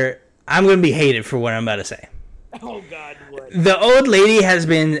hated for what I'm about to say. Oh God, what? The old lady has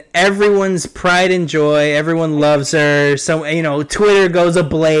been everyone's pride and joy. Everyone loves her. So, Twitter goes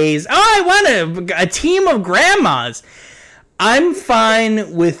ablaze. Oh, I want a team of grandmas. I'm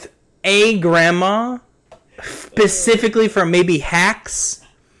fine with a grandma, specifically for maybe hacks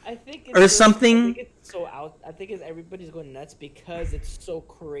or something. I think everybody's going nuts because it's so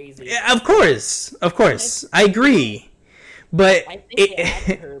crazy. Yeah, of course. I agree. But I think they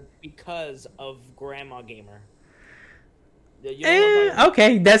added her because of Grandma Gamer.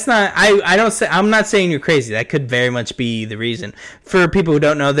 Okay, that's not. I'm not saying you're crazy. That could very much be the reason. For people who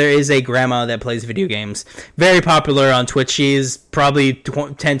don't know, there is a grandma that plays video games, very popular on Twitch. She is probably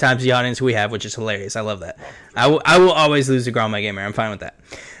 10 times the audience we have, which is hilarious. I love that. I will always lose to Grandma Gamer. I'm fine with that.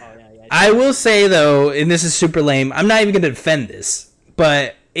 I will say though, and this is super lame. I'm not even going to defend this,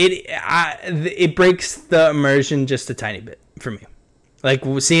 but it breaks the immersion just a tiny bit for me. Like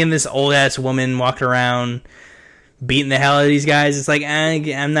seeing this old ass woman walking around, beating the hell out of these guys. It's like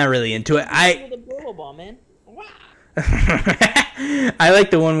I'm not really into it. I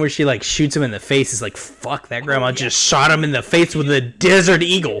like the one where she shoots him in the face. It's like, fuck, that grandma just shot him in the face with a Desert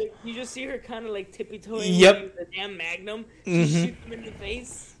Eagle. You just see her kind of tippy-toeing with the damn Magnum. She shoots him in the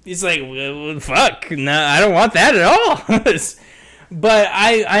face. He's like, well, fuck, no, I don't want that at all. But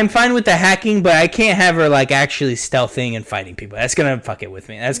I'm fine with the hacking, but I can't have her actually stealthing and fighting people. That's gonna fuck it with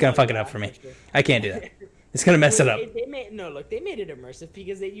me. That's gonna fuck it up for me. I can't do that. It's gonna mess it up. They made it immersive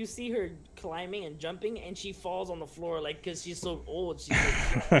because you see her climbing and jumping, and she falls on the floor because she's so old. She's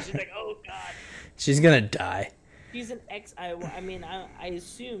like, oh God. She's gonna die. She's an ex. I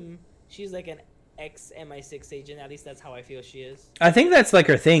assume she's an ex MI6 agent. At least that's how I feel she is. I think that's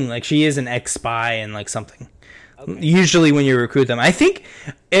her thing. She is an ex spy and something. Okay. Usually when you recruit them, I think,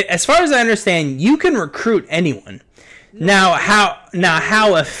 as far as I understand, you can recruit anyone. Now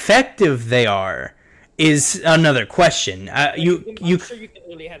how effective they are is another question. I'm sure you can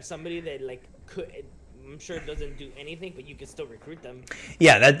really have somebody that I'm sure it doesn't do anything, but you can still recruit them.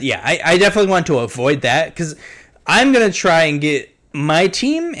 I definitely want to avoid that because I'm gonna try and get my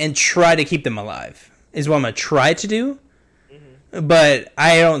team and try to keep them alive is what I'm gonna try to do. but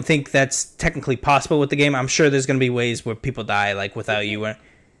I don't think that's technically possible with the game. I'm sure there's going to be ways where people die like without you.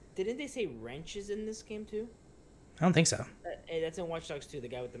 Didn't they say Wrench is in this game too? I don't think so. That's in Watch Dogs 2, the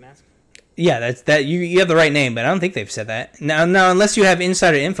guy with the mask. Yeah, that's that. You have the right name, but I don't think they've said that. Now, unless you have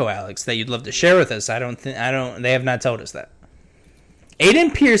insider info, Alex, that you'd love to share with us. I don't. They have not told us that.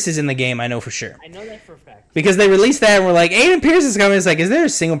 Aiden Pierce is in the game. I know for sure. I know that for a fact. Because they released that and we're like, Aiden Pierce is coming. It's like, is there a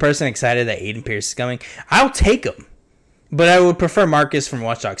single person excited that Aiden Pierce is coming? I'll take him, but I would prefer Marcus from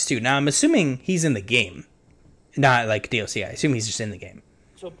Watch Dogs 2. Now I'm assuming he's in the game, not like DLC. I assume he's just in the game.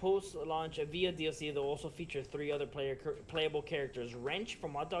 So post-launch via DLC, they'll also feature 3 other playable characters: Wrench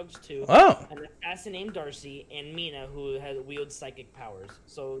from Watch Dogs 2, an assassin named Darcy, and Mina, who wields psychic powers.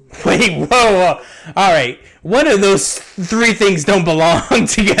 So wait, whoa. All right, one of those 3 things don't belong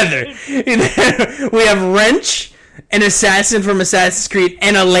together. We have Wrench, an assassin from Assassin's Creed,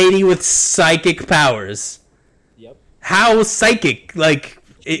 and a lady with psychic powers. Yep. How psychic? Like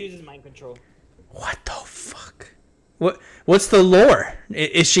she uses mind control. What the fuck? What's the lore?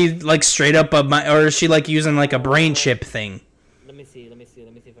 Is she like straight up or is she like using like a brain chip thing? Let me see if I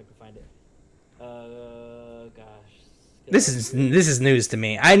can find it. Gosh. This is news to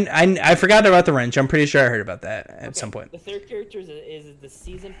me. I forgot about the Wrench. I'm pretty sure I heard about that at some point. The third character is the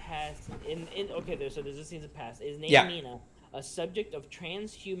season pass so there's a season pass. Is named Mina, a subject of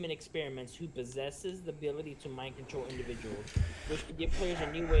transhuman experiments who possesses the ability to mind control individuals, which could give players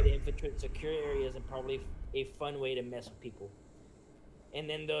a new way to infiltrate secure areas and probably a fun way to mess with people. And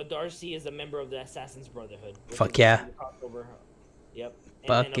then the Darcy is a member of the Assassin's Brotherhood. Fuck yeah. Yep. And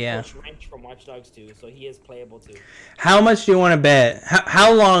Fuck then, yeah. Of course, Wrench from Watch Dogs 2, so he is playable too. How much do you want to bet?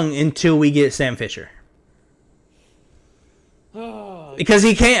 How long until we get Sam Fisher? Because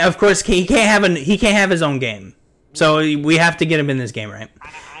he can't, of course, he can't have his own game. So we have to get him in this game, right? I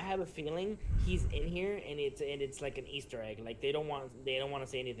have a feeling he's in here, and it's like an Easter egg. Like they don't want to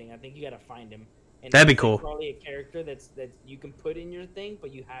say anything. I think you got to find him. And that'd be cool. Probably a character that you can put in your thing,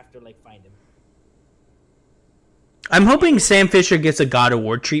 but you have to like find him. I'm hoping Sam Fisher gets a God of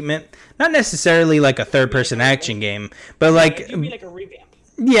War treatment, not necessarily like a third-person action game, but like it could be like a revamp.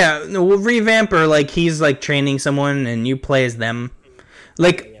 Yeah, revamp, or like he's like training someone and you play as them,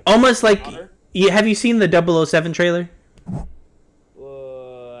 like almost like. Have you seen the 007 trailer?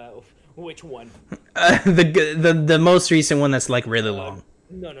 Which one? The most recent one that's like really long.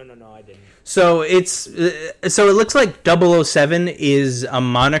 No, I didn't. So it looks like 007 is a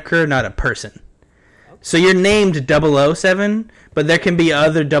moniker, not a person. Okay. So you're named 007, but there can be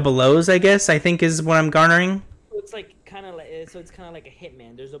other 00s, I guess. I think is what I'm garnering. It's like kind of like a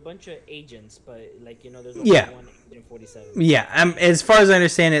hitman. There's a bunch of agents, but like there's one agent 47. Yeah, as far as I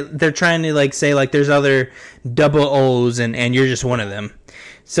understand it, they're trying to like say like there's other 00s and you're just one of them.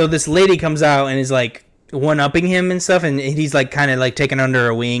 So this lady comes out and is like one-upping him and stuff, and he's like kind of like taking under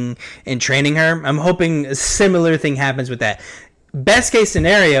her wing and training her. I'm hoping a similar thing happens with that. Best case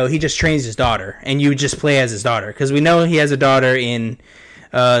scenario, he just trains his daughter and you just play as his daughter, because we know he has a daughter in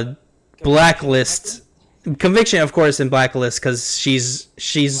Blacklist. Conviction, of course, in Blacklist, because she's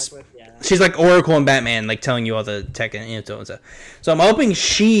like Oracle and Batman, like telling you all the tech and info and stuff. So I'm hoping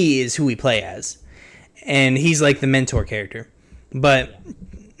she is who we play as, and he's like the mentor character. But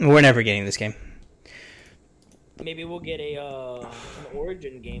we're never getting this game. Maybe we'll get an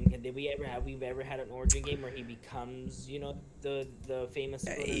origin game. Did we ever have? We've ever had an origin game where he becomes, the famous.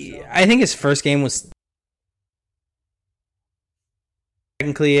 I think his first game was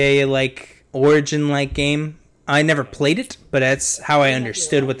technically a like origin like game. I never played it, but that's how I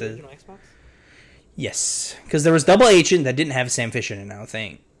understood what the. Xbox? Yes, because there was Double Agent that didn't have Sam Fisher in it. I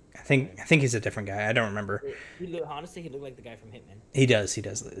think he's a different guy. I don't remember. Honestly, he looked like the guy from Hitman. He does look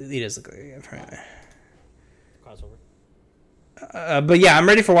like the guy from Hitman. Crossover. But yeah, I'm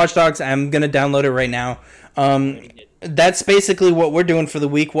ready for Watch Dogs. I'm gonna download it right now. That's basically what we're doing for the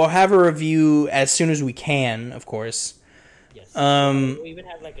week. We'll have a review as soon as we can, of course. Yes. We'll even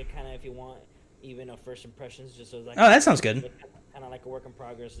have like a kind of, if you want, even a first impressions, just so like. Oh, that sounds good. Kind of like a work in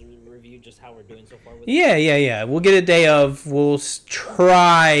progress review, just how we're doing so far with Yeah. We'll get a day of. We'll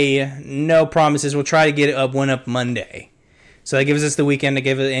try. No promises. We'll try to get one up Monday. So that gives us the weekend to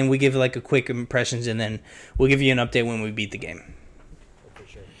give it, and we give like a quick impressions, and then we'll give you an update when we beat the game. For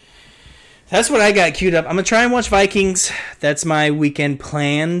sure. That's what I got queued up. I'm gonna try and watch Vikings. That's my weekend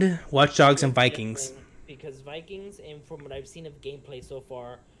planned. Watch Dogs and Vikings. Because Vikings, and from what I've seen of gameplay so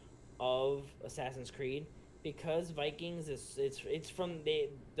far of Assassin's Creed, because Vikings it's from the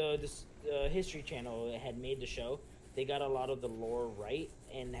History Channel had made the show. They got a lot of the lore right,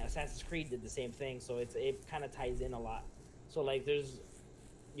 and Assassin's Creed did the same thing. So it kind of ties in a lot. So like there's,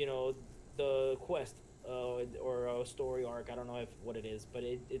 the quest or a story arc. I don't know what it is, but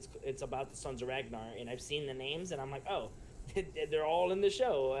it's about the Sons of Ragnar, and I've seen the names, and I'm like, oh, they're all in the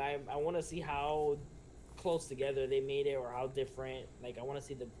show. I want to see how close together they made it, or how different. Like, I want to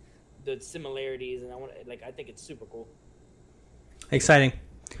see the similarities, and I think it's super cool. Exciting.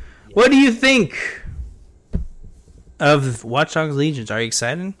 Yeah. What do you think of Watch Dogs Legions? Are you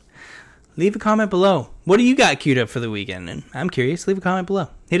excited? Leave a comment below. What do you got queued up for the weekend? And I'm curious. Leave a comment below.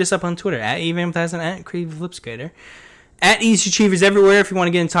 Hit us up on Twitter at evanplasm, at Creative Flipskater, at Easy Achievers everywhere if you want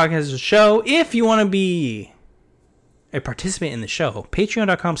to get in talk as a show. If you want to be a participant in the show,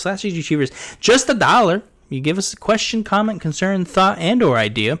 patreon.com/EasyAchievers. Just $1. You give us a question, comment, concern, thought, and or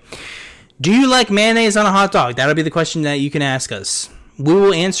idea. Do you like mayonnaise on a hot dog? That'll be the question that you can ask us. We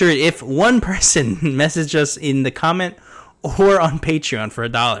will answer it if one person messages us in the comment or on Patreon for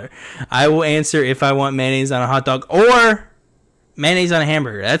 $1. I will answer if I want mayonnaise on a hot dog or mayonnaise on a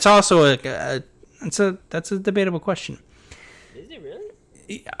hamburger. That's also that's a debatable question. Is it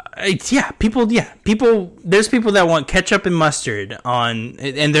really? Yeah, people. There's people that want ketchup and mustard on,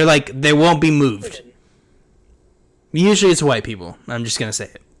 and they're like, they won't be moved. Usually, it's white people. I'm just gonna say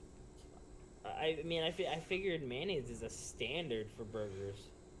it. I figured mayonnaise is a standard for burgers.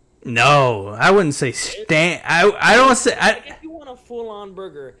 No, I wouldn't say I don't say. If you want a full-on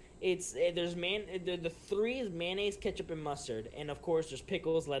burger, the three is mayonnaise, ketchup, and mustard, and of course there's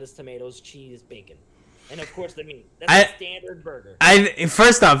pickles, lettuce, tomatoes, cheese, bacon, and of course the meat. That's a standard burger.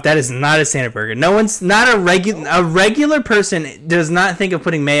 First off, that is not a standard burger. No one's not a regular person does not think of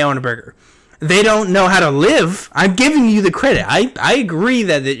putting mayo on a burger. They don't know how to live. I'm giving you the credit. I agree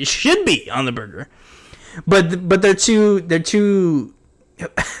that it should be on the burger, but they're too they're too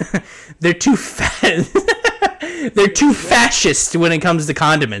fat. They're too fascist when it comes to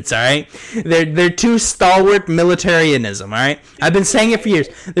condiments. All right, they're too stalwart militarism. All right, I've been saying it for years.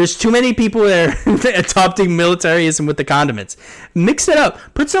 There's too many people that are adopting militarism with the condiments. Mix it up.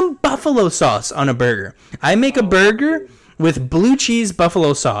 Put some buffalo sauce on a burger. I make a burger with blue cheese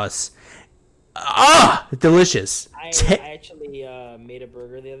buffalo sauce. Delicious. I actually made a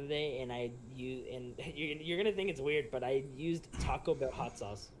burger the other day, and you're gonna think it's weird, but I used Taco Bell hot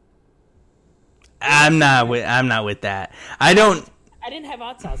sauce. I'm not with that. I didn't have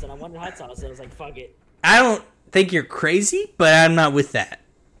hot sauce, and I wanted hot sauce, and I was like, fuck it. I don't think you're crazy, but I'm not with that.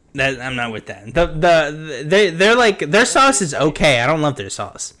 I'm not with that. They're like, their sauce is okay. I don't love their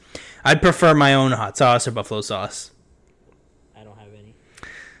sauce. I'd prefer my own hot sauce or buffalo sauce.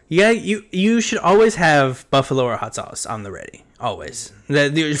 Yeah, you should always have buffalo or hot sauce on the ready. Always.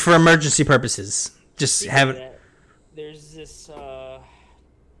 For emergency purposes. Just have it. There's this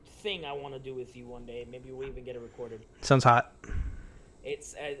thing I want to do with you one day. Maybe we'll even get it recorded. Sounds hot.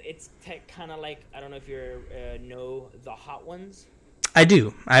 It's kind of like, I don't know if you know The Hot Ones. I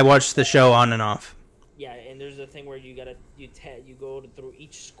do. I watch the show on and off. Yeah, and there's a thing where you go through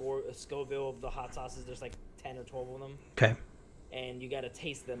each Scoville of the hot sauces. There's like 10 or 12 of them. Okay. And you gotta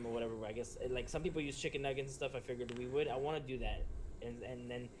taste them or whatever. I guess like some people use chicken nuggets and stuff. I figured we would. I want to do that, and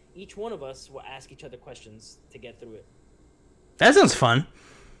then each one of us will ask each other questions to get through it. That sounds fun.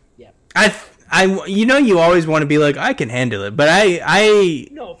 Yeah. You always want to be like, I can handle it, but I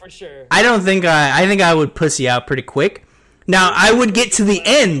no, for sure. I don't think I think I would pussy out pretty quick. Now I would get to the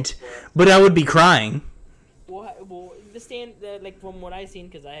end, but I would be crying. Well, like from what I've seen,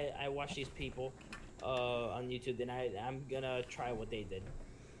 because I watch these people. On YouTube, then I'm gonna try what they did.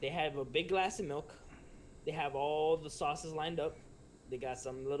 They have a big glass of milk. They have all the sauces lined up. They got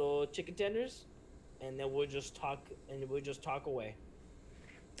some little chicken tenders, and then we'll just talk away.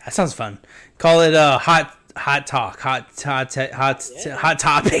 That sounds fun. Call it hot talk, hot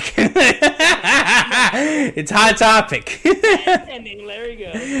topic. It's hot topic. Pending. There we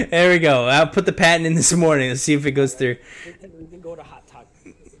go. There we go. I'll put the patent in this morning. Let's see if it goes through. We can go to hot talk.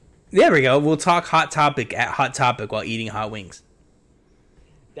 There we go. We'll talk Hot Topic at Hot Topic while eating hot wings.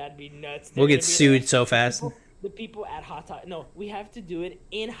 That'd be nuts. We'll get sued so fast. The people at Hot Topic. No, we have to do it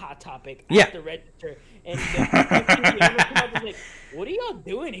in Hot Topic. Yeah. At the register. And the like, what are y'all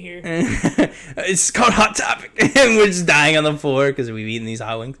doing here? It's called Hot Topic. And we're just dying on the floor because we've eaten these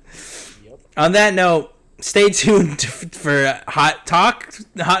hot wings. Yep. On that note, stay tuned for Hot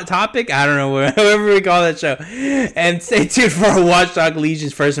Topic. I don't know, whatever we call that show. And stay tuned for our Watch Dogs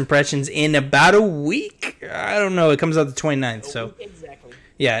Legion's first impressions in about a week. I don't know. It comes out the 29th. So exactly.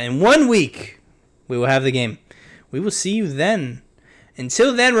 Yeah, in 1 week, we will have the game. We will see you then.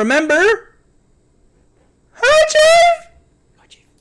 Until then, remember...